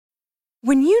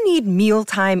When you need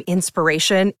mealtime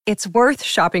inspiration, it's worth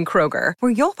shopping Kroger,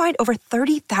 where you'll find over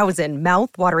 30,000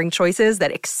 mouth-watering choices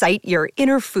that excite your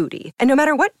inner foodie. And no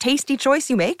matter what tasty choice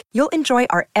you make, you'll enjoy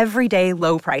our everyday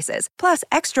low prices, plus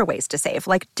extra ways to save,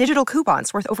 like digital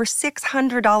coupons worth over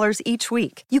 $600 each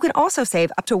week. You can also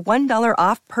save up to $1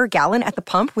 off per gallon at the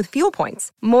pump with fuel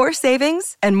points. More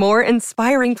savings and more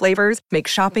inspiring flavors make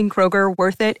shopping Kroger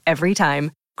worth it every time.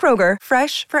 Kroger,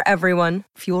 fresh for everyone.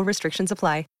 Fuel restrictions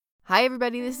apply. Hi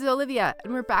everybody, this is Olivia,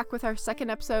 and we're back with our second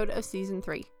episode of Season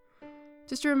 3.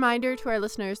 Just a reminder to our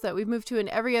listeners that we've moved to an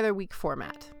every other week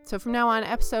format. So from now on,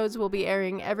 episodes will be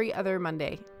airing every other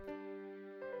Monday.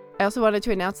 I also wanted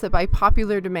to announce that by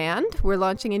popular demand, we're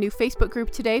launching a new Facebook group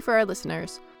today for our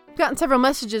listeners. We've gotten several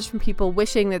messages from people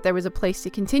wishing that there was a place to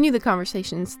continue the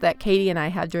conversations that Katie and I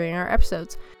had during our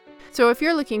episodes. So if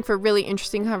you're looking for really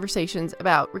interesting conversations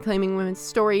about reclaiming women's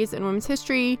stories and women's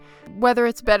history, whether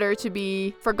it's better to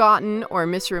be forgotten or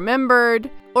misremembered,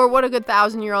 or what a good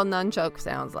 1,000-year-old nunchuck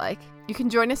sounds like, you can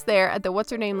join us there at the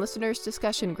What's Her Name Listeners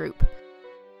Discussion Group.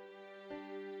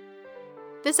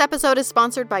 This episode is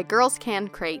sponsored by Girls Can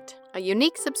Crate, a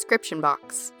unique subscription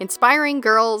box, inspiring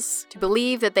girls to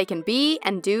believe that they can be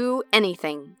and do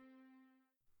anything.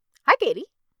 Hi, Katie.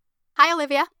 Hi,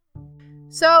 Olivia.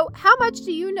 So, how much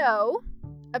do you know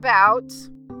about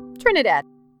Trinidad?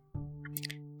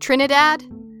 Trinidad?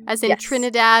 As in Yes.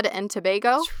 Trinidad and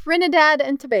Tobago? Trinidad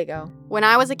and Tobago. When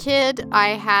I was a kid,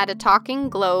 I had a talking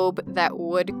globe that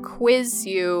would quiz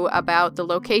you about the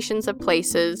locations of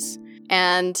places,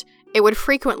 and it would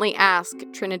frequently ask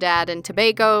Trinidad and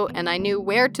Tobago, and I knew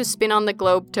where to spin on the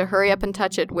globe to hurry up and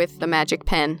touch it with the magic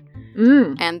pen.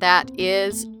 And that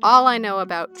is all I know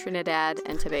about Trinidad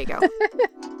and Tobago.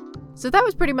 So that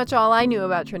was pretty much all I knew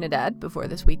about Trinidad before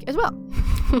this week as well.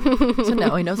 So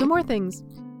now I know some more things.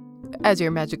 As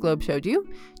your Magic Globe showed you,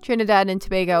 Trinidad and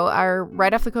Tobago are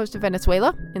right off the coast of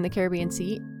Venezuela in the Caribbean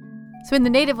Sea. So in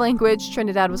the native language,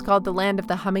 Trinidad was called the Land of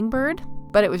the Hummingbird,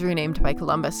 but it was renamed by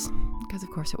Columbus, because of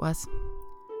course it was.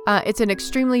 It's an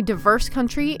extremely diverse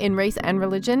country in race and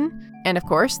religion, and of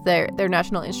course their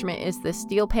national instrument is the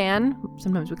steel pan,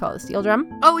 sometimes we call it a steel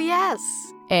drum. Oh, yes!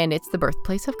 And it's the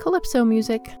birthplace of calypso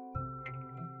music.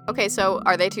 Okay, so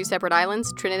are they two separate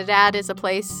islands? Trinidad is a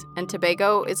place and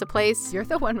Tobago is a place? You're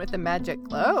the one with the magic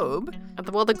globe.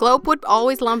 Well, the globe would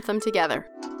always lump them together.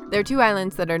 They're two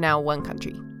islands that are now one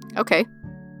country. Okay.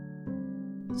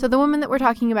 So the woman that we're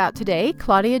talking about today,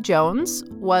 Claudia Jones,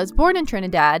 was born in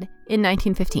Trinidad in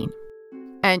 1915.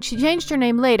 And she changed her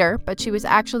name later, but she was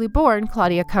actually born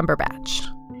Claudia Cumberbatch.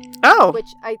 Oh! Which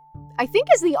I think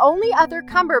is the only other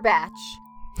Cumberbatch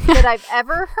that I've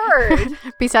ever heard.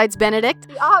 Besides Benedict?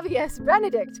 The obvious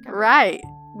Benedict Cumberbatch. Right.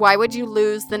 Why would you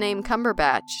lose the name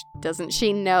Cumberbatch? Doesn't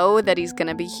she know that he's going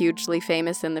to be hugely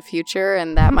famous in the future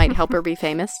and that might help her be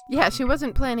famous? Yeah, she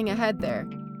wasn't planning ahead there.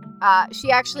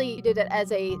 She actually did it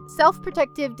as a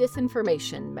self-protective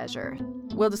disinformation measure.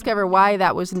 We'll discover why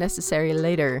that was necessary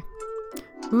later.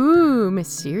 Ooh,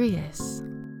 mysterious.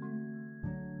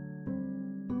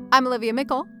 I'm Olivia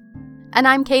Mickle. And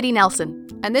I'm Katie Nelson.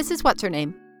 And this is What's Her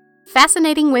Name?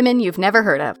 Fascinating women you've never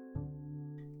heard of.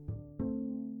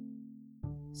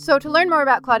 So to learn more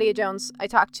about Claudia Jones, I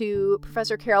talked to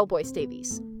Professor Carol Boyce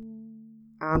Davies.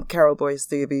 I'm Carol Boyce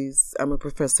Davies. I'm a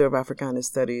professor of Africana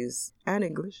Studies and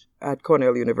English at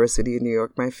Cornell University in New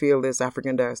York. My field is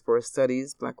African Diaspora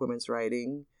Studies, Black women's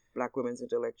writing, Black women's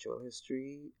intellectual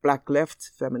history, Black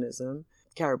left feminism,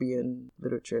 Caribbean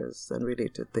literatures, and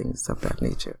related things of that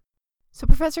nature. So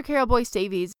Professor Carol Boyce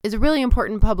Davies is a really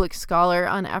important public scholar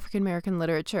on African American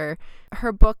literature.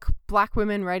 Her book, Black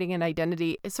Women Writing and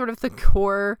Identity, is sort of the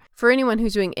core for anyone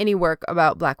who's doing any work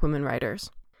about Black women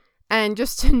writers. And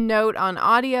just to note on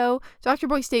audio, Dr.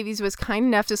 Boyce Davies was kind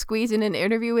enough to squeeze in an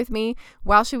interview with me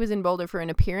while she was in Boulder for an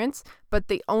appearance, but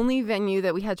the only venue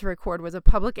that we had to record was a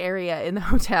public area in the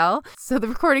hotel, so the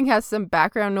recording has some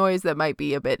background noise that might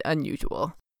be a bit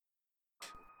unusual.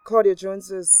 Claudia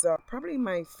Jones is probably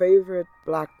my favorite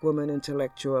Black woman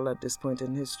intellectual at this point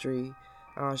in history,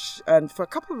 and for a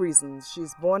couple of reasons.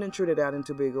 She's born in Trinidad and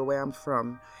Tobago, where I'm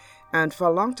from, and for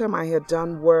a long time I had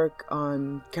done work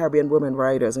on Caribbean women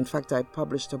writers. In fact, I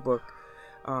published a book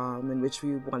in which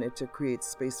we wanted to create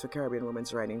space for Caribbean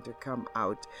women's writing to come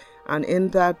out. And in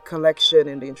that collection,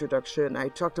 in the introduction, I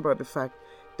talked about the fact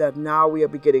that now we are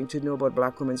beginning to know about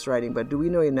Black women's writing, but do we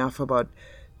know enough about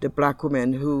the Black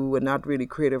women who were not really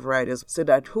creative writers? So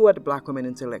that who are the Black women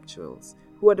intellectuals?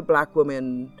 Who are the Black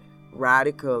women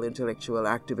radical intellectual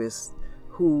activists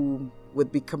who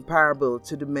would be comparable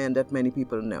to the men that many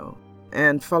people know?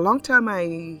 And for a long time,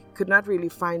 I could not really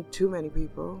find too many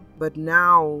people. But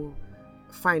now,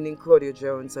 finding Claudia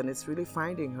Jones, and it's really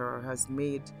finding her, has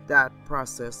made that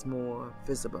process more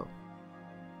visible.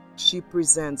 She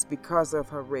presents, because of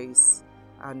her race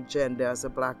and gender as a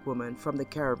Black woman from the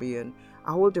Caribbean,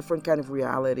 a whole different kind of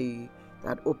reality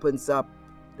that opens up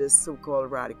this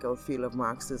so-called radical field of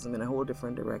Marxism in a whole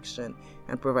different direction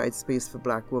and provides space for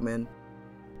Black women.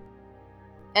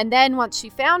 And then once she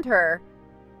found her,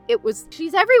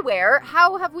 she's everywhere.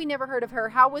 How have we never heard of her?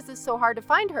 How was this so hard to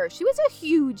find her? She was a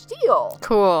huge deal.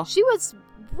 Cool. She was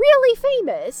really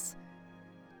famous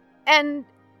and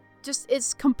just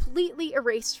is completely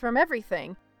erased from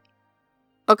everything.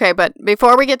 Okay, but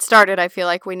before we get started, I feel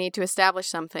like we need to establish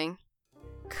something.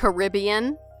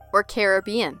 Caribbean or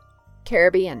Caribbean?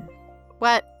 Caribbean.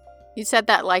 What? You said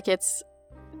that like it's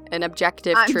an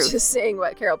objective truth. I'm just saying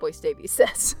what Carol Boyce Davies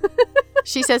says.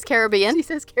 She says Caribbean? She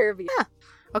says Caribbean. Yeah.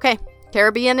 Okay,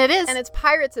 Caribbean it is. And it's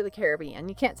Pirates of the Caribbean.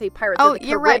 You can't say Pirates of the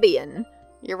Caribbean. Right.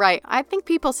 You're right. I think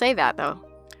people say that, though.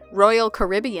 Royal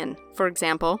Caribbean, for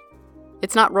example.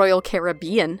 It's not Royal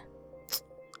Caribbean.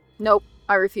 Nope.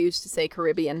 I refuse to say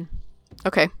Caribbean.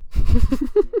 Okay.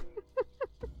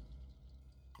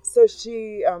 So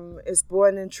she is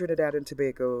born in Trinidad and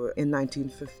Tobago in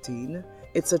 1915.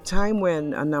 It's a time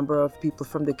when a number of people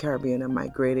from the Caribbean are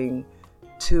migrating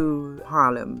to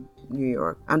Harlem, New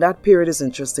York. And that period is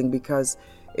interesting because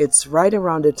it's right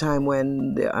around the time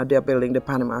when they're building the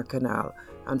Panama Canal.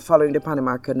 And following the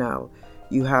Panama Canal,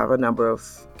 you have a number of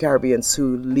Caribbeans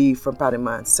who leave from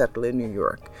Panama and settle in New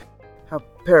York. Her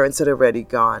parents had already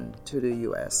gone to the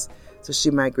U.S., so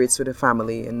she migrates with her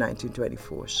family in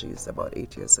 1924. She's about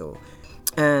 8 years old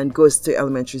and goes to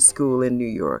elementary school in New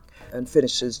York and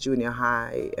finishes junior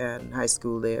high and high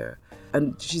school there.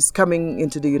 And she's coming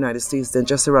into the United States then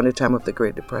just around the time of the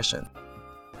Great Depression.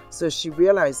 So she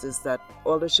realizes that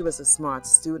although she was a smart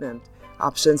student,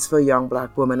 options for a young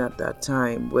Black woman at that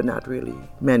time were not really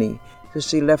many. So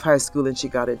she left high school and she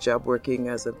got a job working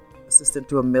as an assistant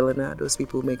to a milliner, those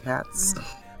people who make hats.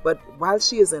 But while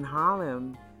she is in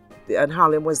Harlem, and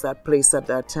Harlem was that place at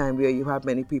that time where you have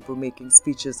many people making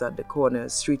speeches at the corner.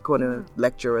 Street corner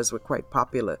lecturers were quite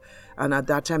popular. And at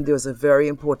that time, there was a very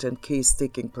important case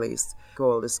taking place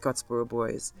called the Scottsboro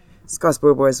Boys.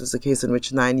 Scottsboro Boys was a case in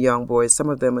which 9 young boys, some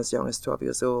of them as young as 12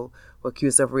 years old, were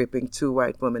accused of raping 2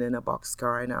 white women in a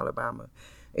boxcar in Alabama.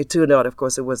 It turned out, of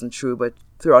course, it wasn't true, but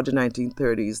throughout the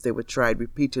 1930s, they were tried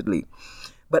repeatedly.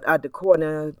 But at the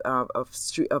corner of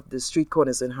the street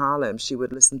corners in Harlem, she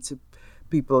would listen to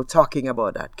people talking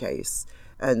about that case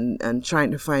and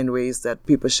trying to find ways that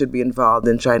people should be involved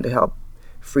in trying to help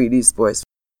free these boys.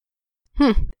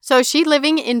 So is she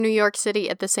living in New York City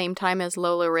at the same time as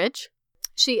Lola Ridge?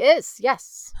 She is,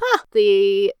 yes.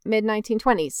 The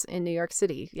mid-1920s in New York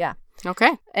City, yeah.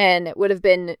 Okay. And it would have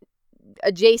been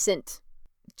adjacent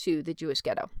to the Jewish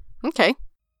ghetto. Okay.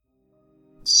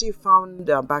 She found,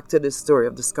 back to the story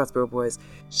of the Scottsboro Boys,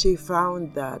 she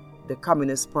found that the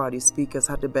Communist Party speakers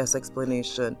had the best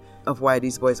explanation of why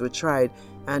these boys were tried.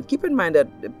 And keep in mind that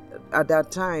at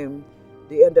that time,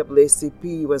 the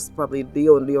NAACP was probably the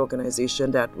only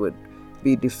organization that would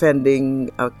be defending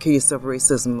a case of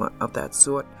racism of that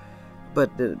sort.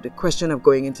 But the question of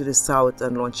going into the South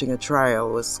and launching a trial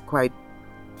was quite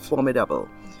formidable.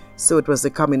 So it was the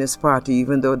Communist Party,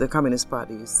 even though the Communist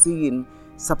Party is seen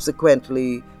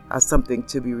subsequently as something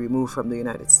to be removed from the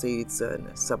United States and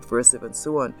subversive and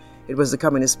so on. It was the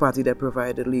Communist Party that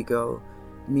provided legal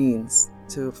means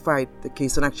to fight the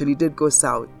case and actually did go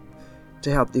south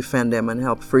to help defend them and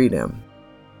help free them.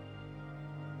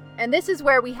 And this is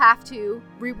where we have to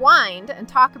rewind and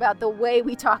talk about the way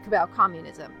we talk about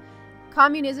communism.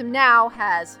 Communism now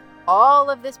has all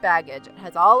of this baggage, it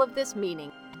has all of this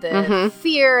meaning, the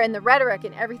fear and the rhetoric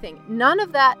and everything. None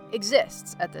of that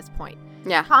exists at this point.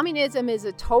 Yeah. Communism is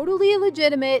a totally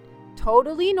legitimate,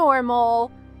 totally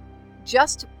normal,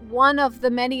 just one of the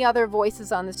many other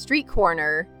voices on the street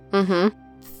corner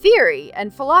theory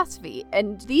and philosophy.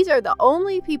 And these are the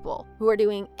only people who are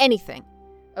doing anything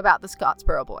about the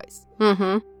Scottsboro Boys.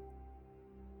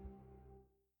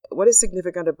 What is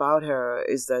significant about her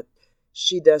is that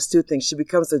she does 2 things. She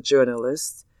becomes a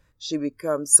journalist. She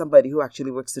becomes somebody who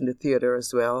actually works in the theater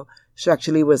as well. She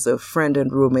actually was a friend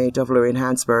and roommate of Lorraine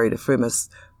Hansberry, the famous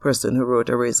person who wrote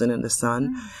A Raisin in the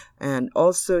Sun. And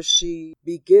also she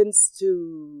begins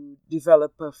to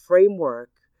develop a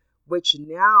framework which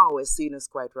now is seen as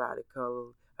quite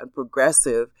radical and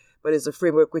progressive, but is a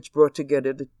framework which brought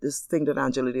together this thing that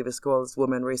Angela Davis calls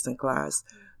woman, race, and class,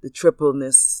 the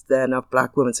tripleness then of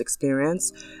Black women's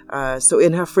experience. So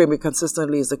in her framework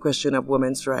consistently is the question of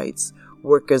women's rights,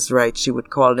 workers' rights, she would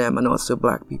call them, and also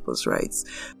Black people's rights.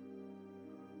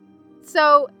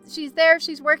 So she's there,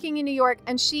 she's working in New York,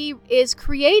 and she is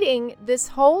creating this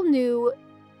whole new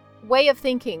way of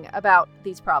thinking about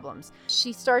these problems.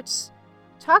 She starts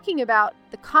talking about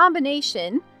the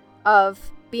combination of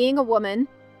being a woman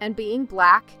and being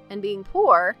Black and being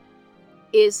poor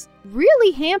is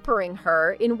really hampering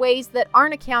her in ways that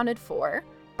aren't accounted for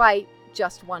by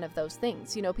just one of those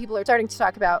things. You know, people are starting to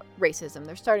talk about racism.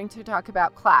 They're starting to talk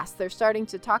about class. They're starting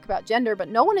to talk about gender, but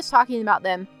no one is talking about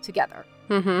them together.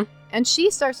 Mm-hmm. And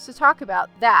she starts to talk about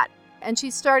that. And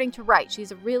she's starting to write.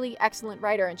 She's a really excellent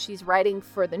writer, and she's writing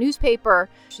for the newspaper.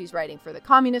 She's writing for the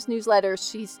communist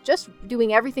newsletters. She's just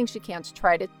doing everything she can to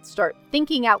try to start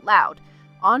thinking out loud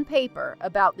on paper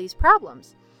about these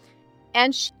problems.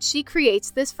 And she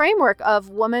creates this framework of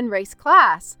woman, race,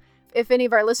 class. If any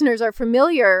of our listeners are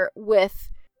familiar with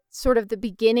sort of the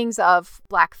beginnings of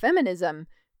Black feminism,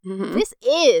 this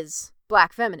is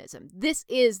Black feminism. This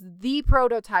is the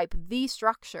prototype, the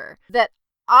structure that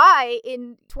I,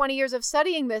 in 20 years of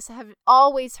studying this, have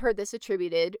always heard this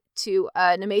attributed to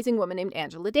an amazing woman named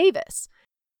Angela Davis.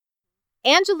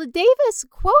 Angela Davis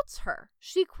quotes her.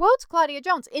 She quotes Claudia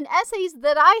Jones. In essays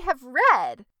that I have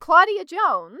read, Claudia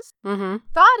Jones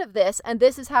thought of this, and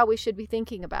this is how we should be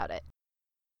thinking about it.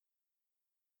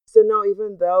 So now,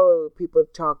 even though people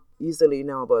talk easily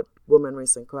now about woman,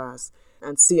 race, and class,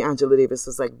 and see Angela Davis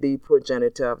as like the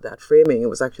progenitor of that framing, it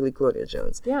was actually Claudia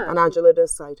Jones. Yeah. And Angela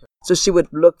does cite her. So she would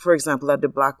look, for example, at the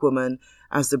Black woman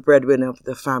as the breadwinner of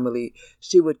the family.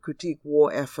 She would critique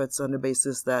war efforts on the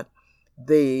basis that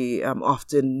they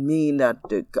often mean that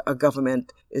a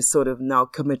government is sort of now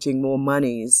committing more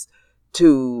monies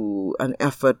to an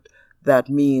effort that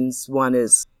means one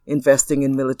is investing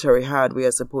in military hardware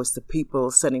as opposed to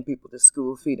people, sending people to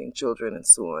school, feeding children, and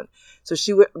so on. So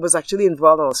she was actually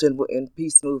involved also in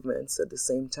peace movements at the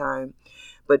same time.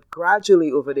 But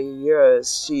gradually over the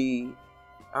years, she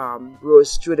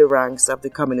rose through the ranks of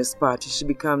the Communist Party. She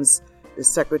becomes the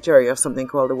secretary of something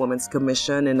called the Women's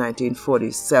Commission in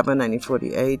 1947,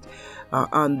 1948,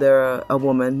 under a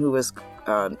woman who was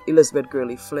Elizabeth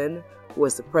Gurley Flynn, who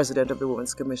was the president of the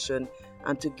Women's Commission.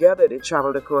 And together they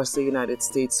traveled across the United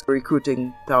States,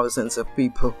 recruiting thousands of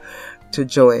people to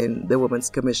join the Women's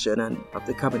Commission and of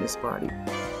the Communist Party.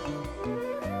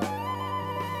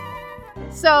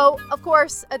 So, of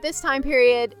course, at this time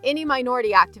period, any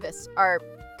minority activists are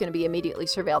going to be immediately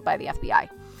surveilled by the FBI.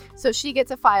 So she gets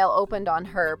a file opened on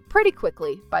her pretty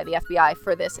quickly by the FBI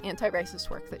for this anti-racist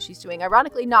work that she's doing.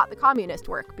 Ironically, not the communist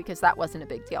work, because that wasn't a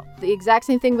big deal. The exact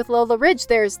same thing with Lola Ridge.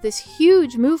 There's this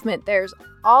huge movement. There's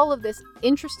all of this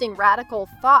interesting radical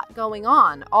thought going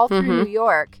on all through New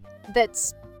York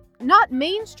that's not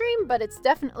mainstream, but it's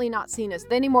definitely not seen as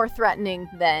any more threatening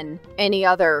than any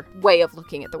other way of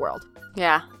looking at the world.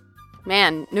 Yeah.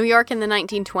 Man, New York in the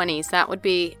 1920s, that would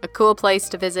be a cool place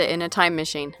to visit in a time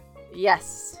machine.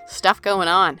 Yes. Stuff going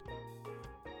on.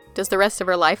 Does the rest of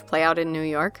her life play out in New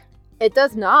York? It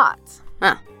does not.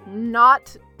 Huh.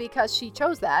 Not because she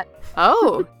chose that.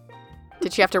 Oh.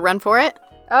 Did she have to run for it?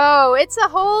 Oh, it's a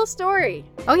whole story.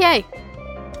 Oh, yay.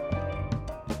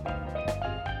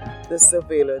 The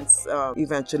surveillance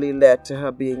eventually led to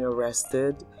her being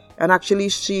arrested. And actually,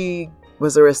 she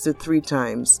was arrested 3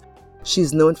 times.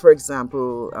 She's known, for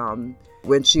example,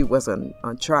 when she was on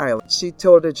trial, she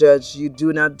told the judge, "You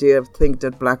do not dare think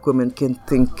that Black women can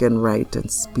think and write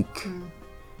and speak."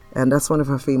 And that's one of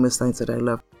her famous lines that I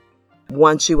love.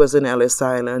 Once she was in Ellis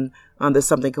Island under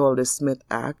something called the Smith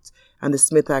Act. And the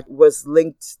Smith Act was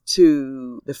linked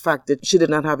to the fact that she did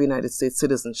not have United States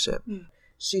citizenship.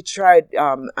 She tried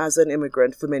as an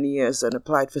immigrant for many years and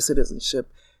applied for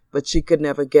citizenship, but she could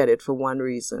never get it for one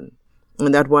reason.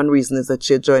 And that one reason is that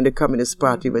she had joined the Communist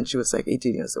Party when she was like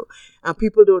 18 years old. And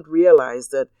people don't realize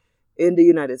that in the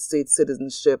United States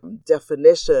citizenship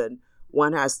definition,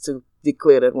 one has to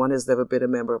declare that one has never been a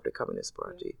member of the Communist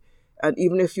Party. And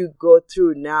even if you go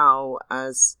through now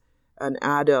as an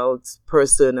adult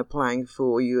person applying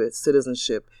for U.S.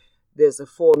 citizenship, there's a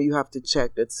form you have to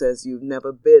check that says you've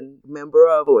never been a member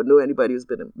of or know anybody who's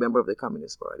been a member of the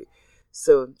Communist Party.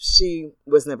 So she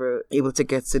was never able to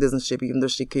get citizenship, even though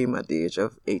she came at the age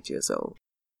of 8 years old.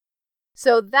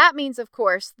 So that means, of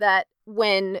course, that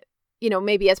when,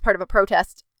 maybe as part of a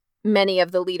protest, many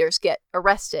of the leaders get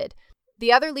arrested,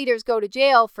 the other leaders go to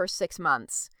jail for 6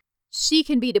 months. She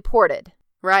can be deported.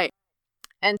 Right.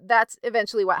 And that's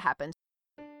eventually what happens.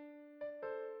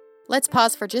 Let's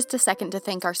pause for just a second to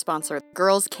thank our sponsor,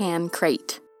 Girls Can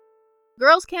Crate.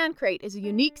 Girls Can Crate is a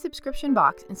unique subscription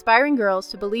box inspiring girls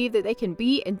to believe that they can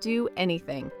be and do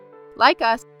anything. Like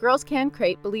us, Girls Can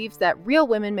Crate believes that real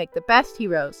women make the best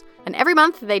heroes. And every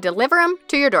month they deliver them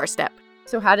to your doorstep.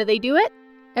 So how do they do it?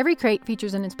 Every crate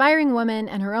features an inspiring woman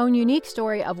and her own unique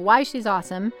story of why she's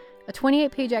awesome, a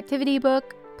 28-page activity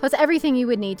book, plus everything you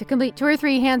would need to complete 2 or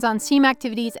 3 hands-on STEAM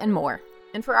activities and more.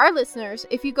 And for our listeners,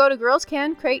 if you go to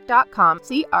girlscancrate.com,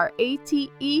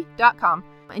 CRATE.com,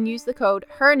 and use the code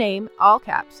HERNAME, all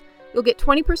caps, you'll get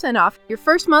 20% off your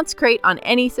first month's crate on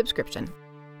any subscription.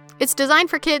 It's designed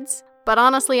for kids, but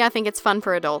honestly, I think it's fun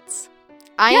for adults.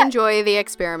 I enjoy the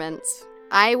experiments.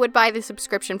 I would buy the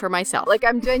subscription for myself. Like,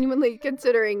 I'm genuinely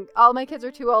considering, all my kids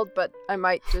are too old, but I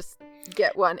might just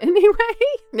get one anyway.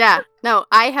 Yeah. No,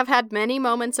 I have had many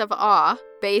moments of awe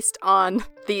based on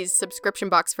these subscription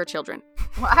box for children.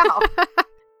 Wow.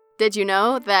 Did you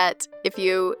know that if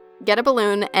you get a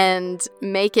balloon and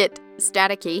make it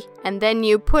staticky, and then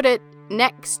you put it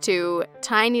next to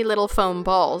tiny little foam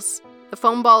balls, the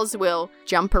foam balls will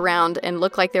jump around and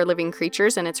look like they're living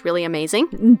creatures, and it's really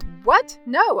amazing? What?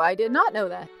 No, I did not know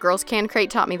that. Girls Can Crate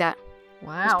taught me that.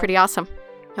 Wow. It's pretty awesome.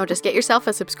 No, just get yourself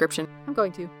a subscription. I'm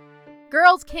going to.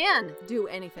 Girls can do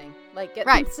anything. Like, get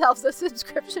themselves a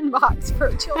subscription box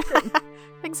for children.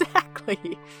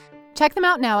 Exactly. Check them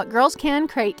out now at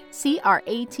girlscancrate,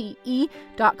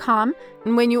 CRATE.com.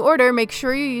 And when you order, make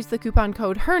sure you use the coupon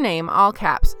code HERNAME, all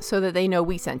caps, so that they know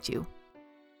we sent you.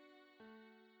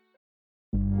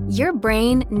 Your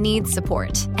brain needs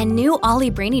support, and new Ollie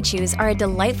Brainy Chews are a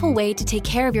delightful way to take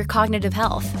care of your cognitive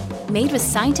health. Made with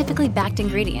scientifically backed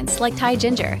ingredients like Thai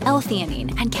ginger,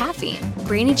 L-theanine, and caffeine,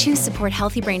 Brainy Chews support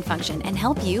healthy brain function and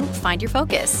help you find your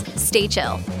focus, stay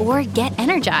chill, or get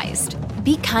energized.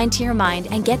 Be kind to your mind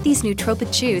and get these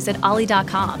nootropic chews at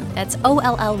ollie.com. That's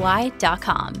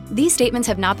OLLY.com. These statements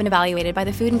have not been evaluated by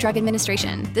the Food and Drug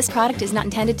Administration. This product is not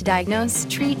intended to diagnose,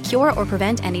 treat, cure, or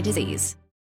prevent any disease.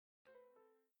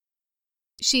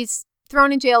 She's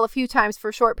thrown in jail a few times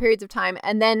for short periods of time.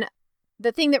 And then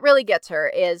the thing that really gets her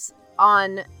is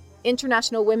on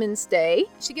International Women's Day,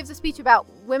 she gives a speech about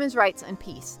women's rights and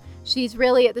peace. She's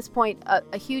really, at this point,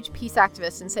 a huge peace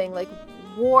activist and saying, like,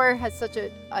 war has such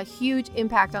a huge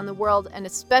impact on the world and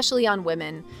especially on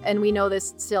women. And we know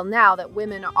this still now, that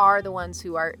women are the ones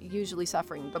who are usually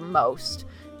suffering the most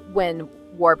when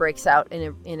war breaks out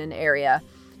in an area.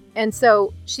 And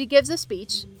so she gives a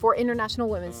speech for International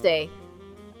Women's Day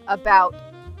about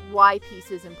why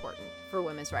peace is important for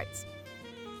women's rights.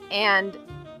 And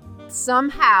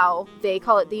somehow they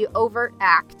call it the overt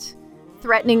act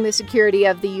threatening the security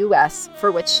of the U.S.,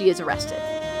 for which she is arrested.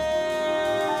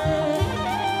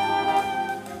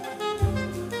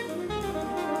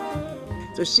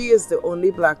 So she is the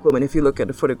only black woman, if you look at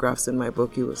the photographs in my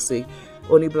book, you will see,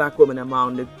 only black woman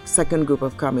among the second group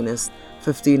of communists,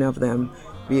 15 of them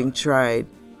being tried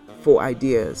for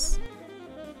ideas,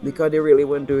 because they really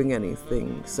weren't doing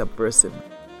anything subversive.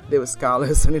 They were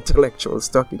scholars and intellectuals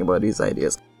talking about these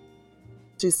ideas.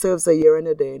 She serves a year and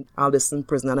a day in Alderson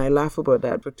Prison, and I laugh about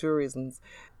that for 2 reasons.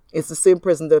 It's the same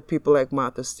prison that people like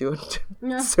Martha Stewart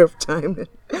served time in.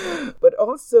 But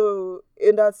also,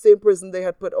 in that same prison, they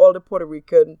had put all the Puerto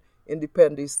Rican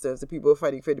independistas, the people who were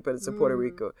fighting for independence in Puerto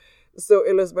Rico. So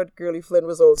Elizabeth Gurley Flynn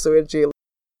was also in jail.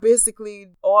 Basically,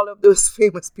 all of those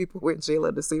famous people were in jail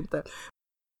at the same time.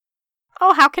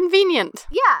 Oh, how convenient.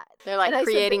 Yeah. They're like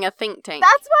creating a think tank.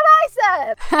 That's what I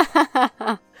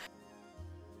said.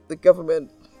 The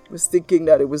government was thinking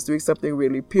that it was doing something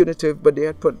really punitive, but they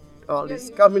had put all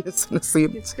these communists in the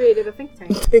same... It's created a think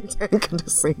tank. Think tank at the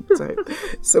same time.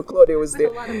 So Claudia was there.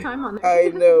 A lot of time on that. I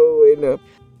know.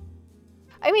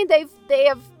 I mean, they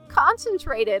have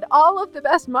concentrated all of the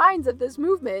best minds of this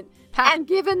movement and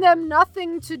given them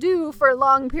nothing to do for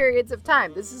long periods of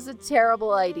time. This is a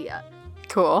terrible idea.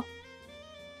 Cool.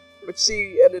 But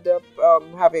she ended up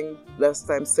having less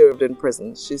time served in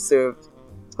prison. She served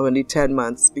only 10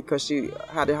 months because she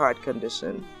had a heart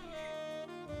condition.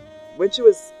 When she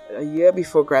was a year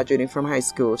before graduating from high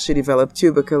school, she developed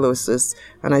tuberculosis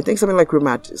and I think something like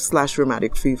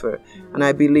rheumatic fever. And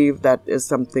I believe that is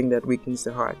something that weakens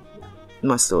the heart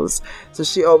muscles. So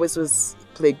she always was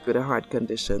plagued with a heart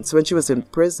condition. So when she was in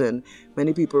prison,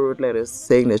 many people wrote letters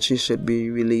saying that she should be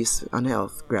released on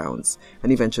health grounds.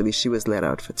 And eventually she was let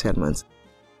out for 10 months.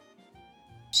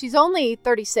 She's only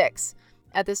 36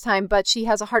 at this time, but she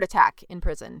has a heart attack in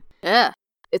prison. Yeah.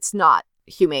 It's not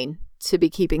humane to be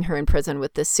keeping her in prison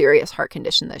with this serious heart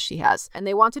condition that she has. And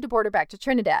they want to deport her back to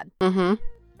Trinidad.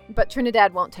 Mm-hmm. But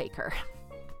Trinidad won't take her.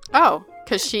 Oh,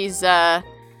 because she's a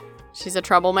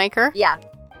troublemaker? Yeah.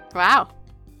 Wow.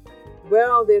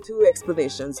 Well, there are 2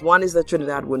 explanations. One is that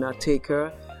Trinidad would not take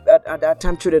her. At that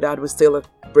time, Trinidad was still a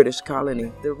British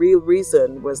colony. The real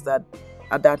reason was that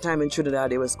at that time in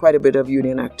Trinidad, there was quite a bit of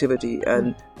union activity,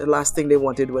 and the last thing they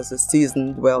wanted was a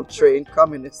seasoned, well-trained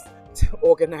communist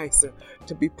organizer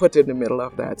to be put in the middle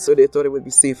of that. So they thought it would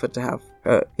be safer to have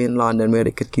her in London where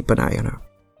they could keep an eye on her.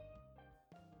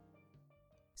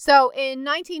 So in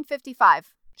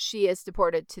 1955, she is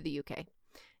deported to the UK.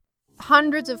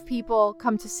 Hundreds of people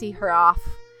come to see her off.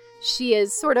 She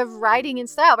is sort of riding in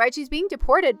style, right? She's being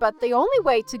deported, but the only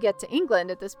way to get to England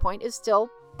at this point is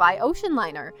still by ocean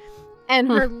liner. And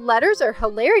her letters are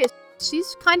hilarious.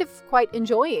 She's kind of quite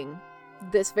enjoying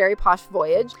this very posh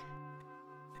voyage.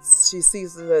 She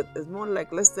sees it as more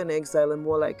like less than exile and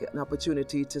more like an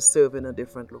opportunity to serve in a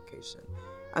different location.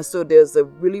 And so there's a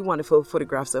really wonderful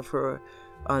photographs of her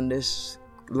on this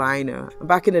liner.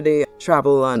 Back in the day,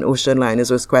 travel on ocean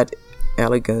liners was quite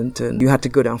elegant, and you had to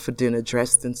go down for dinner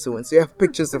dressed and so on. So you have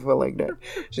pictures of her like that.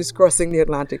 She's crossing the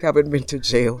Atlantic, having been to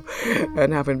jail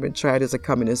and having been tried as a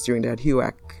communist during that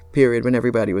HUAC period when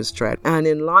everybody was tried. And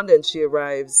in London, she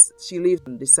leaves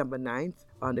on December 9th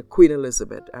on the Queen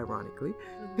Elizabeth, ironically.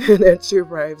 And then she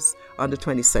arrives on the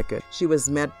 22nd. She was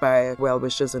met by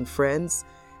well-wishers and friends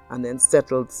and then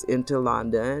settled into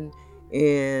London.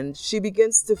 And she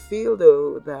begins to feel,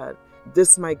 though, that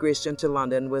this migration to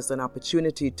London was an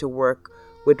opportunity to work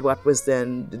with what was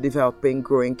then the developing,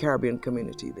 growing Caribbean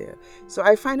community there. So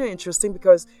I find her interesting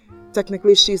because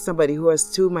technically she's somebody who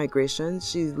has two migrations.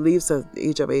 She leaves at the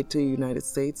age of 8 to the United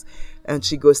States and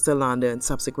she goes to London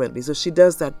subsequently. So she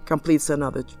does that, completes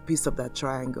another piece of that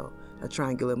triangle, a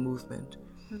triangular movement.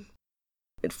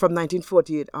 From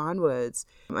 1948 onwards,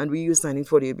 and we use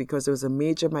 1948 because there was a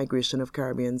major migration of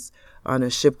Caribbeans on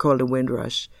a ship called the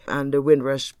Windrush. And the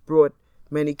Windrush brought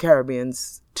many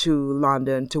Caribbeans to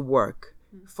London to work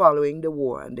following the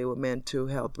war. And they were meant to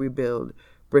help rebuild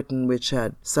Britain, which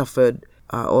had suffered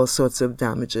all sorts of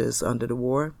damages under the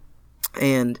war.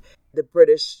 And the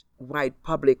British white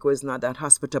public was not that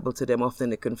hospitable to them.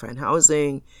 Often they couldn't find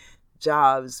housing,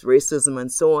 jobs, racism,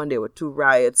 and so on. There were 2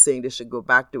 riots saying they should go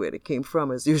back to where they came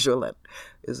from, as usual. That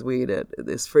is the way that it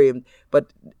is framed. But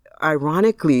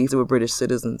ironically, they were British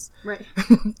citizens. Right.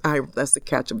 That's the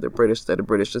catch of the British, that the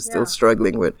British are still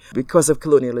struggling with because of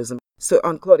colonialism. So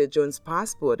on Claudia Jones'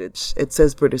 passport, it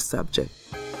says British subject.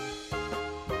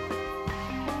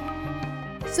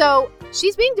 So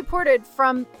she's being deported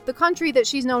from the country that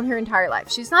she's known her entire life.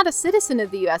 She's not a citizen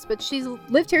of the U.S., but she's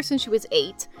lived here since she was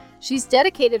 8. She's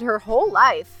dedicated her whole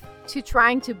life to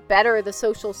trying to better the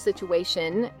social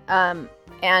situation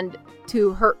and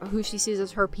to her, who she sees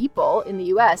as her people in the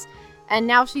U.S. And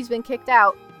now she's been kicked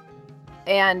out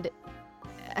and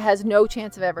has no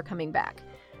chance of ever coming back.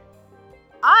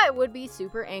 I would be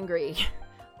super angry.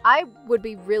 I would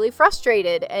be really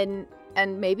frustrated and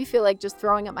maybe feel like just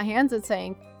throwing up my hands and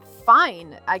saying,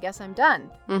 fine, I guess I'm done.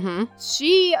 Mm-hmm.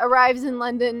 She arrives in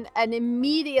London and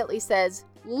immediately says,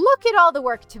 look at all the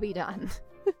work to be done.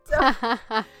 So,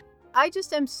 I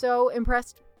just am so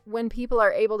impressed when people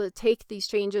are able to take these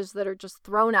changes that are just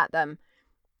thrown at them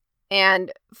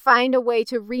and find a way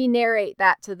to re-narrate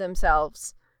that to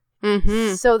themselves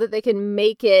so that they can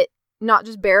make it not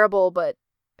just bearable, but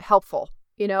helpful,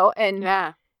 you know? And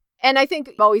I think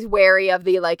I'm always wary of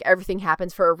the, like, everything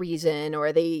happens for a reason, or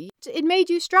it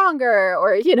made you stronger,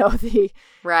 or, you know,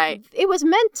 right. It was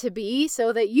meant to be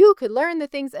so that you could learn the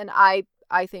things. And I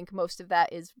think most of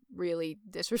that is really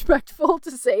disrespectful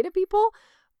to say to people.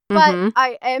 But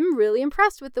I am really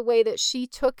impressed with the way that she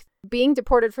took being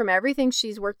deported from everything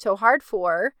she's worked so hard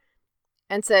for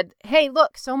and said, hey,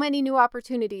 look, so many new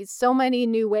opportunities, so many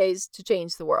new ways to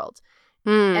change the world.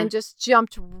 And just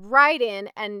jumped right in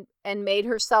and made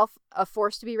herself a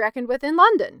force to be reckoned with in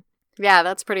London. Yeah,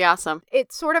 that's pretty awesome.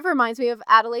 It sort of reminds me of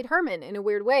Adelaide Herman in a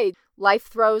weird way. Life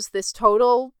throws this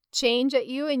total change at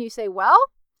you and you say, well,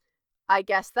 I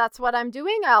guess that's what I'm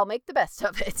doing. I'll make the best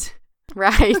of it.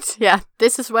 Right. Yeah.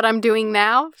 This is what I'm doing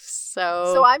now.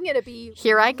 So I'm going to be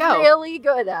here I go. Really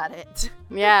good at it.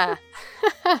 Yeah.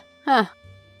 Huh.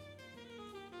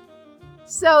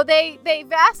 So they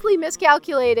vastly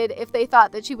miscalculated if they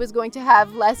thought that she was going to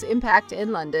have less impact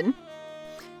in London.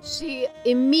 She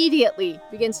immediately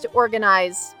begins to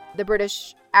organize the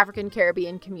British African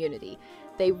Caribbean community.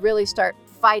 They really start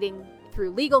fighting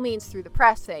through legal means, through the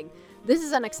press, saying, this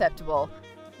is unacceptable.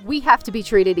 We have to be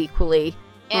treated equally.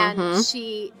 And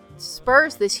she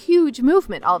spurs this huge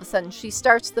movement all of a sudden. She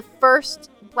starts the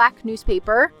first black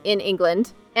newspaper in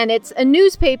England. And it's a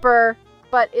newspaper,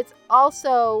 but it's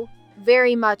also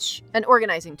very much an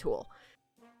organizing tool.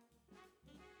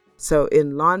 So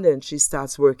in London, she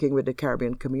starts working with the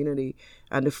Caribbean community.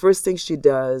 And the first thing she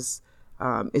does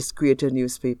is create a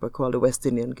newspaper called the West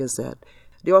Indian Gazette.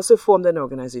 They also formed an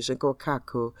organization called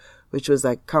CACO, which was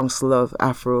like Council of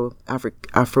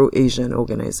Afro-Asian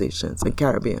Organizations and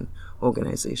Caribbean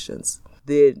Organizations.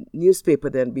 the newspaper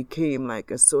then became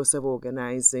like a source of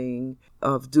organizing,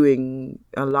 of doing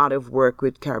a lot of work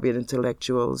with Caribbean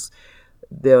intellectuals.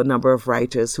 There are a number of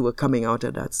writers who were coming out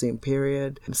at that same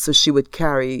period. So she would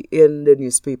carry in the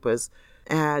newspapers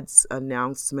ads,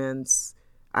 announcements,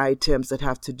 items that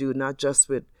have to do not just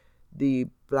with the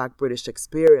Black British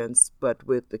experience, but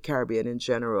with the Caribbean in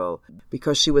general.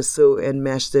 Because she was so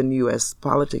enmeshed in U.S.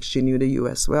 politics, she knew the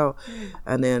U.S. well,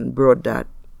 and then brought that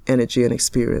energy and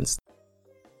experience.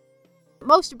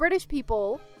 Most British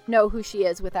people know who she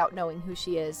is without knowing who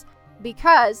she is,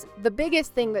 because the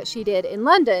biggest thing that she did in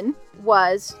London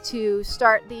was to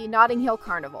start the Notting Hill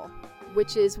Carnival,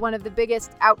 which is one of the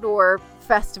biggest outdoor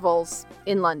festivals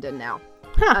in London now.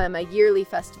 A yearly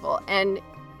festival. And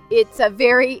it's a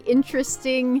very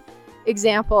interesting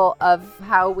example of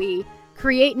how we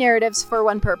create narratives for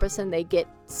one purpose and they get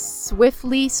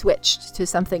swiftly switched to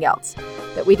something else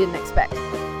that we didn't expect.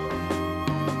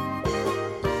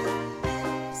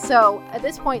 So at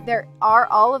this point, there are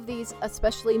all of these,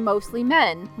 especially mostly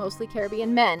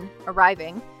Caribbean men,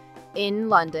 arriving in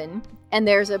London. And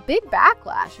there's a big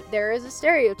backlash. There is a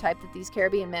stereotype that these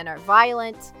Caribbean men are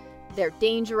violent, they're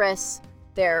dangerous,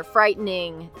 they're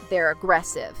frightening, they're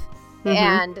aggressive. Mm-hmm.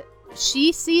 And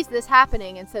she sees this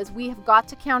happening and says, we have got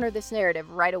to counter this narrative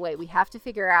right away. We have to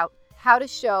figure out how to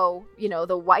show,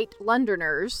 the white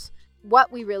Londoners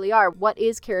what we really are, what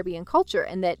is Caribbean culture,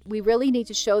 and that we really need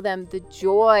to show them the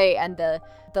joy and the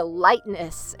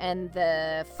lightness and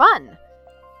the fun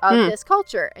of this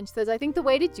culture. And she says, I think the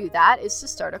way to do that is to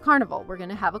start a carnival. We're going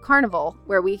to have a carnival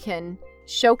where we can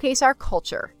showcase our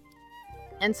culture.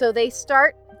 And so they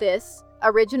start this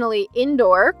originally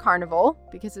indoor carnival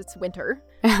because it's winter.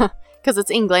 Because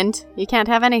it's England. You can't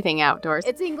have anything outdoors.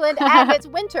 It's England and it's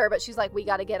winter, but she's like, we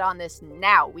got to get on this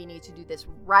now. We need to do this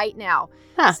right now.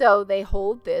 Huh. So they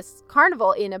hold this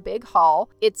carnival in a big hall.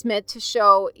 It's meant to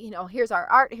show, here's our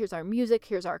art, here's our music,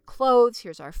 here's our clothes,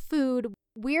 here's our food.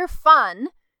 We're fun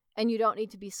and you don't need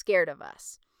to be scared of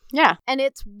us. Yeah. And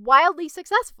it's wildly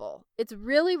successful. It's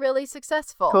really, really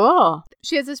successful. Cool.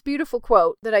 She has this beautiful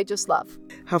quote that I just love.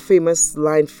 Her famous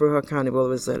line for her carnival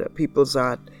was that people's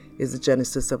art is the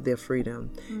genesis of their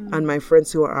freedom. And my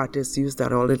friends who are artists use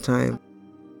that all the time.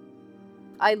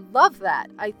 I love that.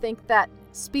 I think that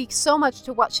speaks so much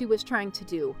to what she was trying to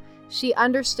do. She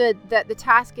understood that the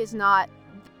task is not,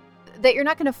 that you're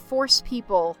not going to force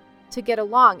people to get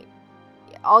along.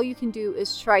 All you can do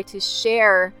is try to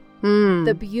share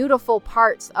the beautiful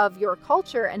parts of your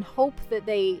culture and hope that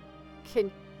they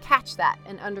can catch that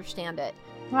and understand it.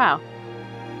 Wow.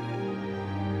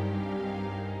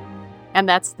 And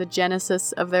that's the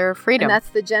genesis of their freedom. And that's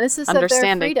the genesis of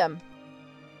their freedom.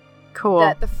 Cool.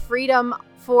 That the freedom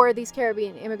for these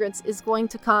Caribbean immigrants is going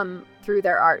to come through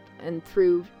their art and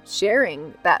through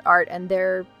sharing that art and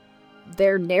their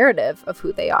narrative of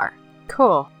who they are.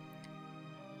 Cool.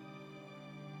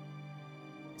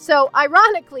 So,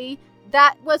 ironically,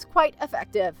 that was quite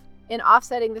effective in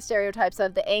offsetting the stereotypes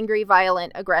of the angry,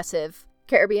 violent, aggressive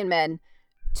Caribbean men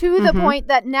to the point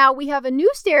that now we have a new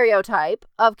stereotype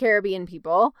of Caribbean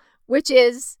people, which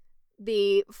is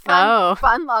the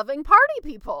fun-loving party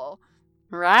people.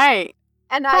 Right.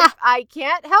 And I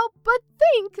can't help but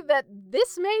think that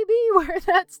this may be where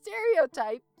that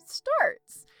stereotype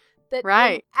starts. That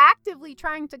in actively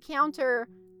trying to counter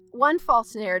one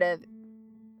false narrative,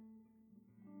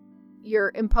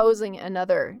 you're imposing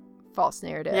another false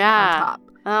narrative on top.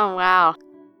 Oh, wow.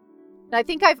 And I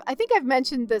think I've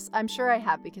mentioned this. I'm sure I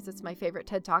have because it's my favorite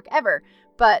TED Talk ever.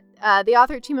 But the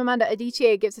author Chimamanda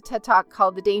Adichie gives a TED Talk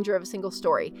called The Danger of a Single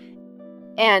Story.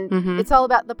 And it's all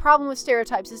about the problem with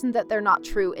stereotypes isn't that they're not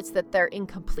true. It's that they're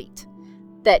incomplete.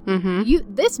 That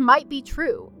this might be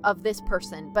true of this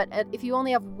person. But if you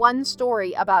only have one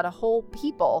story about a whole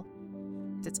people,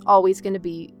 it's always going to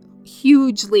be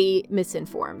hugely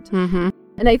misinformed.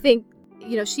 And I think,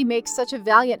 she makes such a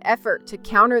valiant effort to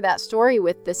counter that story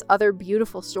with this other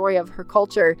beautiful story of her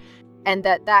culture, and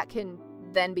that can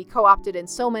then be co-opted in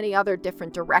so many other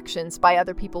different directions by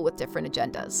other people with different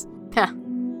agendas.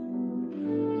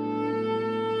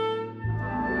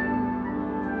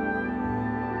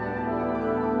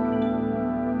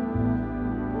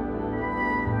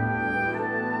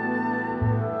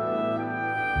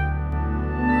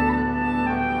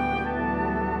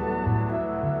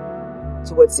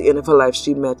 Towards the end of her life,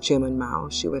 she met Chairman Mao.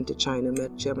 She went to China,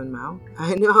 met Chairman Mao.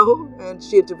 I know. And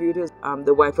she interviewed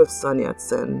the wife of Sun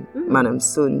Yat-sen, Madame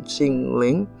Sun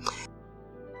Ching-ling.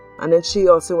 And then she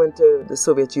also went to the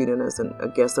Soviet Union as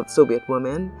a guest of Soviet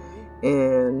women.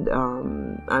 And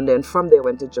then from there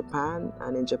went to Japan.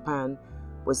 And in Japan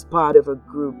was part of a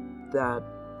group that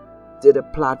did a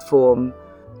platform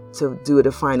to do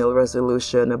the final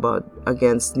resolution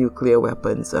against nuclear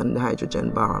weapons and the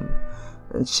hydrogen bomb.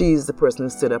 And she's the person who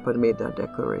stood up and made that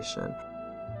declaration.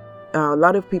 A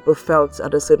lot of people felt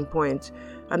at a certain point,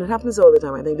 and it happens all the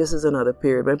time, I think this is another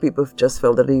period when people just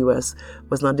felt that the U.S.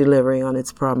 was not delivering on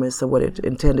its promise of what it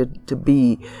intended to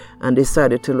be, and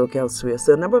decided to look elsewhere.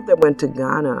 So a number of them went to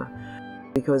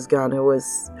Ghana, because Ghana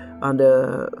was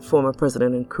under former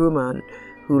President Nkrumah,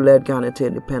 who led Ghana to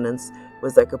independence,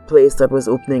 was like a place that was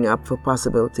opening up for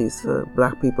possibilities for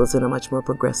black peoples in a much more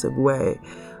progressive way.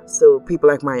 So people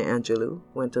like Maya Angelou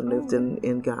went and lived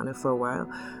in Ghana for a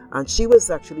while. And she was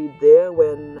actually there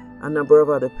when a number of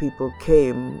other people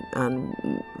came and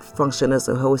functioned as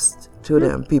a host to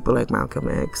them, people like Malcolm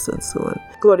X and so on.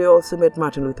 Claudia also met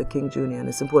Martin Luther King Jr., and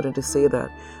it's important to say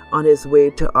that on his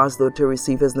way to Oslo to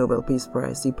receive his Nobel Peace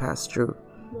Prize, he passed through.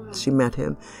 She met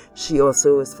him. She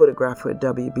also was photographed with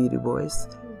W.B. Du Bois.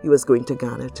 He was going to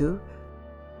Ghana too.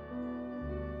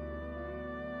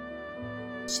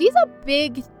 She's a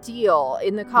big deal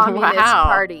in the Communist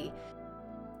Party.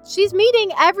 She's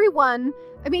meeting everyone.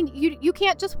 I mean, you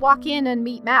can't just walk in and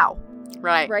meet Mao.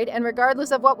 Right. Right? And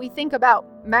regardless of what we think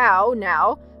about Mao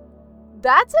now,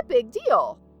 that's a big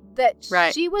deal. That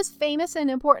she was famous and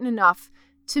important enough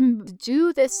to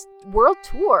do this world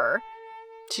tour.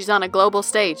 She's on a global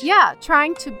stage. Yeah,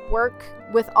 trying to work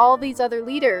with all these other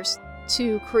leaders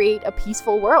to create a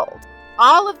peaceful world.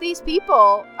 All of these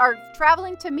people are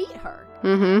traveling to meet her.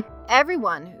 Mm-hmm.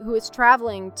 Everyone who is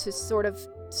traveling to sort of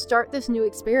start this new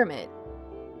experiment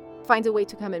finds a way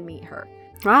to come and meet her.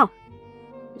 Wow.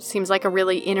 It seems like a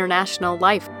really international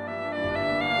life.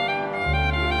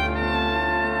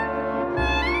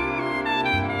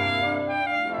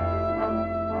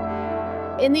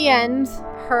 In the end,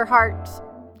 her heart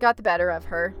got the better of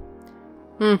her.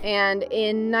 And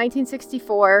in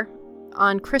 1964,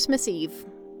 on Christmas Eve,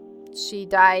 she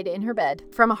died in her bed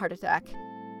from a heart attack.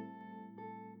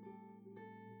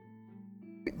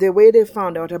 The way they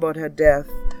found out about her death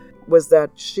was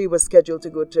that she was scheduled to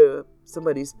go to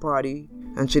somebody's party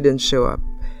and she didn't show up,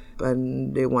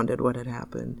 and they wondered what had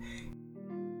happened.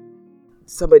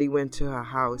 Somebody went to her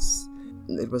house,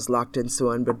 it was locked and so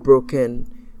on, but broke in,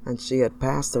 and she had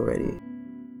passed already.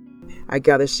 I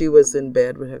gather she was in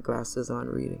bed with her glasses on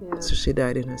reading, so she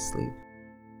died in her sleep.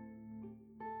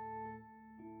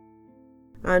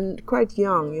 And quite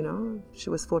young, you know,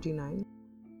 she was 49.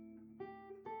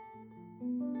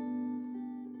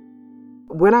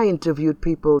 When I interviewed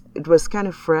people, it was kind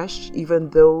of fresh,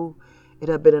 even though it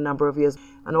had been a number of years.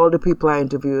 And all the people I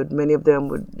interviewed, many of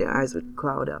them, their eyes would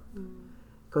cloud up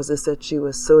because they said she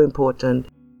was so important.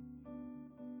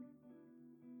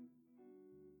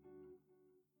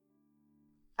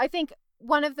 I think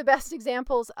one of the best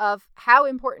examples of how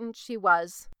important she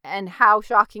was and how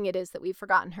shocking it is that we've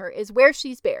forgotten her is where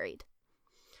she's buried.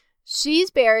 She's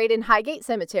buried in Highgate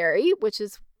Cemetery, which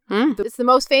is it's the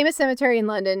most famous cemetery in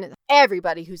London.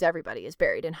 Everybody who's everybody is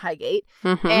buried in Highgate.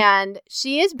 Mm-hmm. And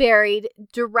she is buried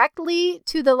directly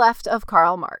to the left of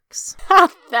Karl Marx.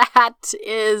 That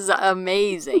is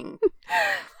amazing.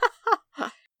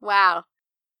 Wow.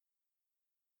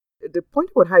 The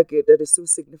point about Highgate that is so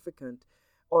significant,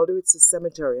 although it's a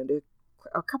cemetery, and there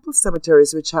are a couple of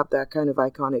cemeteries which have that kind of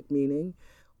iconic meaning,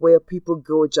 where people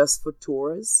go just for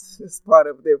tours as part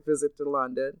of their visit to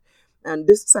London. And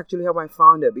this is actually how I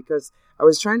found her, because I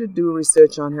was trying to do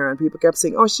research on her and people kept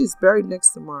saying, oh, she's buried next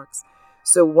to Marx.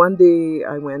 So one day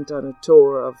I went on a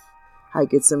tour of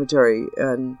Highgate Cemetery,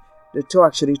 and the tour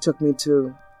actually took me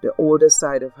to the older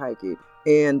side of Highgate.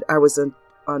 And I was on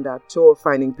that tour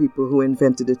finding people who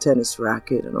invented the tennis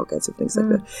racket and all kinds of things like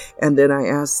that. And then I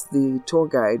asked the tour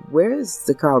guide, where is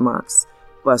the Karl Marx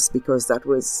bust? Because that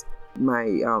was my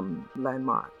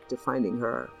landmark to finding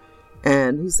her.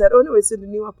 And he said, oh no, it's in the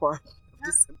newer part of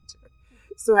the cemetery.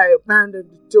 So I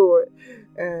abandoned the tour.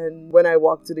 And when I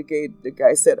walked to the gate, the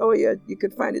guy said, oh yeah, you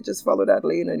can find it, just follow that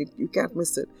lane and you can't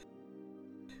miss it.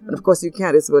 And of course you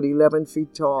can't, it's about 11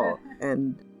 feet tall.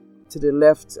 And to the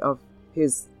left of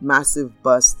his massive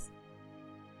bust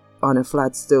on a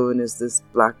flat stone is this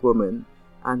black woman,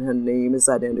 and her name is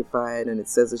identified, and it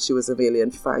says that she was a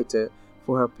valiant fighter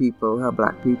for her people, her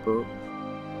black people.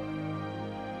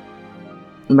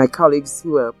 My colleagues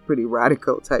who are pretty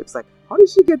radical types, like, how did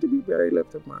she get to be buried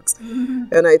left of Marx?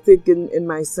 And I think in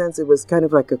my sense it was kind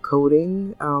of like a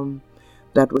coding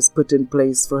that was put in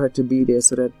place for her to be there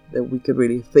so that we could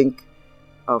really think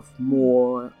of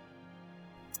more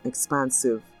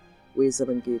expansive ways of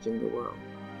engaging the world.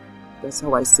 That's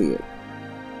how I see it.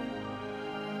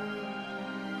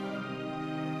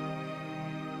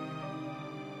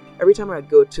 Every time I'd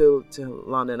go to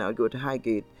London, I would go to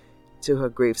Highgate, to her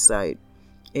gravesite,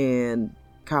 and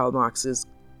Karl Marx's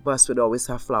bust would always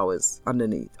have flowers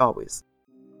underneath, always.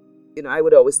 I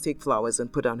would always take flowers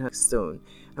and put on her stone.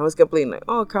 I was complaining like,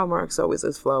 oh, Karl Marx always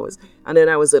has flowers. And then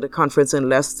I was at a conference in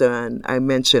Leicester and I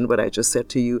mentioned what I just said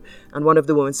to you. And one of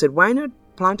the women said, why not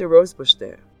plant a rose bush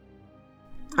there?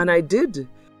 And I did.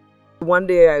 One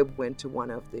day I went to one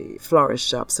of the florist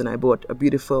shops and I bought a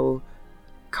beautiful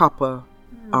copper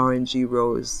orangey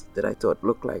rose that I thought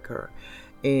looked like her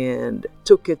and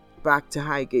took it back to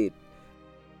Highgate.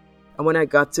 And when I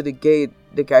got to the gate,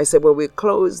 the guy said, well, we're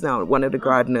closed now, one of the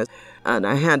gardeners. And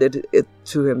I handed it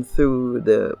to him through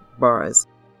the bars.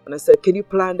 And I said, can you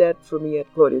plant that for me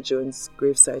at Claudia Jones'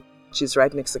 gravesite? She's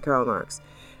right next to Karl Marx.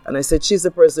 And I said, she's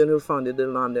the person who founded the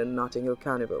London Notting Hill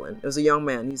Carnival. And it was a young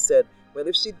man. He said, well,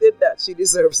 if she did that, she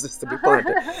deserves this to be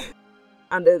planted.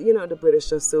 And, the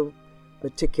British are so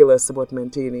meticulous about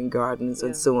maintaining gardens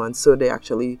and so on. So they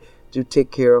actually do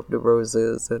take care of the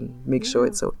roses and make sure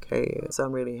it's okay. So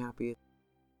I'm really happy.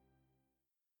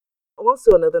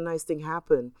 Also, another nice thing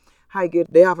happened.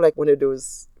 Highgate, they have like one of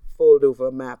those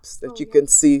fold-over maps that you can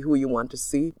see who you want to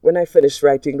see. When I finished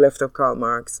writing Left of Karl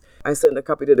Marx, I sent a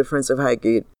copy to the Friends of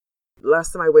Highgate.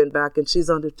 Last time I went back and she's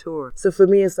on the tour. So for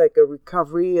me, it's like a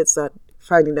recovery. It's that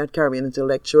finding that Caribbean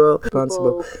intellectual.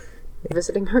 Responsible.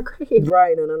 Visiting her grave.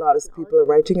 Right, and a lot of people are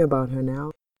writing about her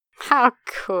now. How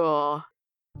cool.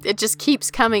 It just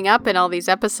keeps coming up in all these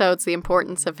episodes, the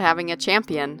importance of having a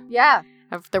champion. Yeah.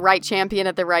 Of the right champion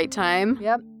at the right time.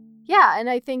 Yep. Yeah, and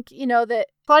I think, that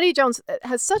Claudia Jones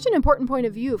has such an important point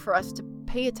of view for us to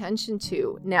pay attention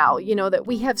to now, that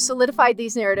we have solidified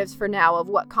these narratives for now of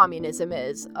what communism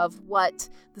is, of what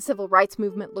the civil rights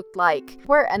movement looked like,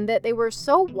 and that they were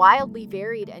so wildly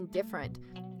varied and different,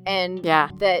 and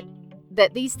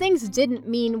that these things didn't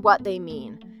mean what they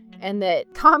mean, and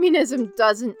that communism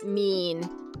doesn't mean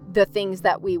the things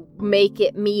that we make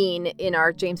it mean in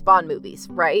our James Bond movies,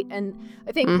 right? And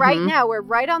I think right now we're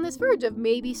right on this verge of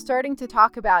maybe starting to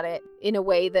talk about it in a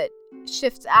way that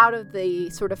shifts out of the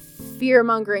sort of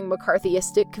fear-mongering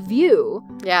McCarthyistic view.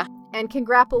 Yeah. And can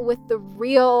grapple with the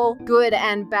real good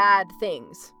and bad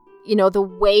things. The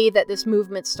way that this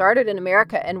movement started in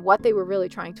America and what they were really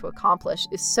trying to accomplish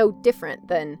is so different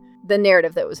than the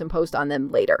narrative that was imposed on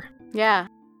them later. Yeah.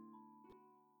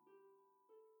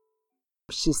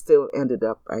 She still ended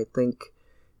up, I think,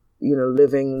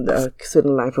 living a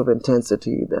certain life of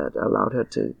intensity that allowed her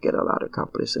to get a lot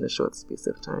accomplished in a short space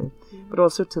of time, but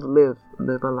also to live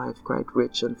a life quite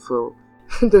rich and full.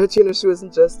 That, she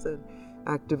wasn't just an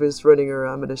activist running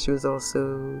around, but she was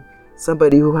also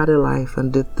somebody who had a life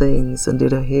and did things and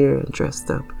did her hair and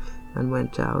dressed up and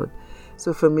went out.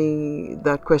 So for me,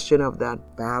 that question of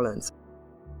that balance.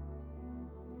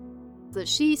 That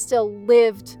she still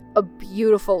lived a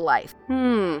beautiful life.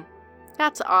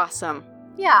 That's awesome.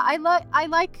 Yeah, I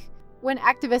like when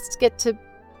activists get to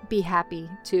be happy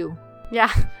too. Yeah.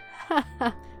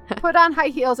 Put on high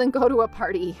heels and go to a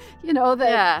party.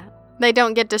 Yeah. They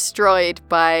don't get destroyed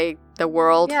by the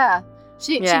world. Yeah.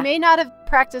 She may not have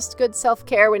practiced good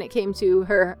self-care when it came to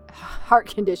her heart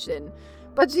condition,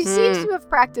 but she seems to have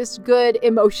practiced good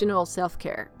emotional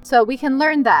self-care. So we can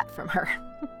learn that from her.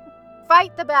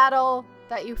 Fight the battle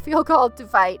that you feel called to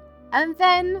fight, and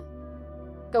then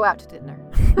go out to dinner.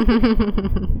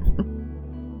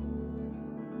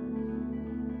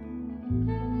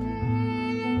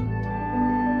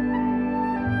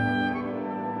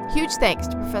 Huge thanks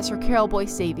to Professor Carol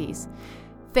Boyce Davies.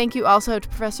 Thank you also to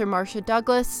Professor Marcia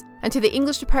Douglas and to the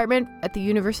English department at the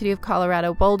University of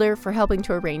Colorado Boulder for helping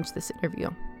to arrange this interview.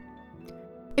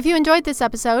 If you enjoyed this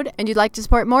episode and you'd like to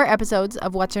support more episodes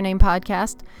of What's Her Name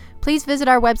Podcast, please visit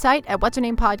our website at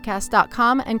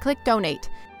whatshernamepodcast.com and click donate.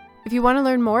 If you want to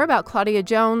learn more about Claudia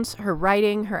Jones, her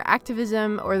writing, her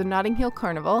activism, or the Notting Hill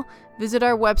Carnival, visit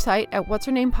our website at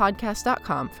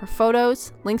whatshernamepodcast.com for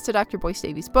photos, links to Dr. Boyce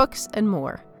Davies' books, and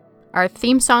more. Our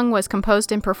theme song was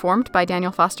composed and performed by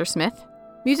Daniel Foster Smith.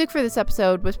 Music for this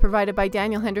episode was provided by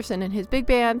Daniel Henderson and his big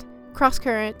band,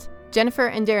 Crosscurrent, Jennifer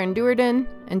and Darren Duerden,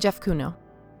 and Jeff Kuno.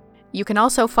 You can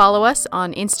also follow us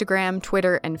on Instagram,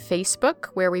 Twitter, and Facebook,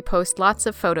 where we post lots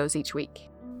of photos each week.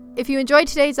 If you enjoyed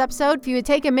today's episode, if you would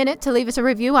take a minute to leave us a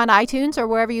review on iTunes or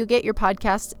wherever you get your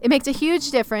podcasts, it makes a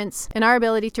huge difference in our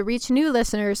ability to reach new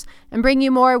listeners and bring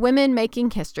you more women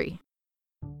making history.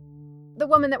 The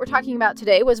woman that we're talking about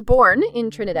today was born in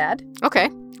Trinidad. Okay.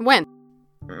 When?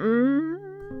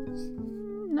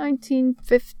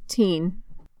 1915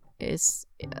 is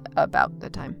about the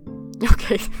time.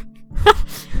 Okay.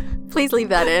 Please leave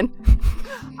that in.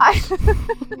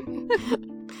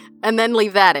 And then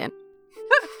leave that in.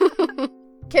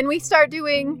 Can we start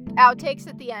doing outtakes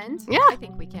at the end? Yeah. I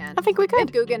think we can. I think we could.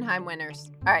 And Guggenheim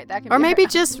winners. All right, that can Or be maybe our-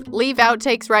 just leave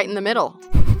outtakes right in the middle.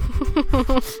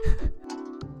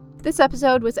 This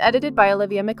episode was edited by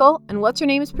Olivia Mickle, and What's Her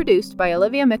Name is produced by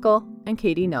Olivia Mickle and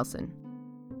Katie Nelson.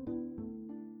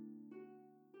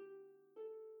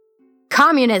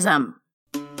 Communism.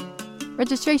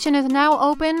 Registration is now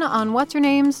open on What's Her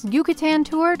Name's Yucatan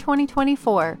Tour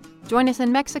 2024. Join us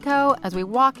in Mexico as we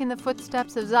walk in the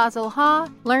footsteps of Zazil Ha,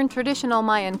 learn traditional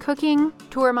Mayan cooking,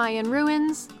 tour Mayan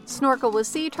ruins, snorkel with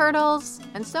sea turtles,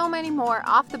 and so many more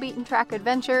off-the-beaten-track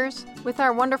adventures with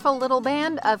our wonderful little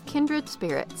band of kindred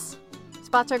spirits.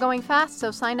 Spots are going fast, so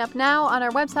sign up now on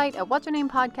our website at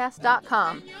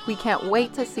whatshernamepodcast.com. We can't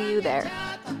wait to see you there.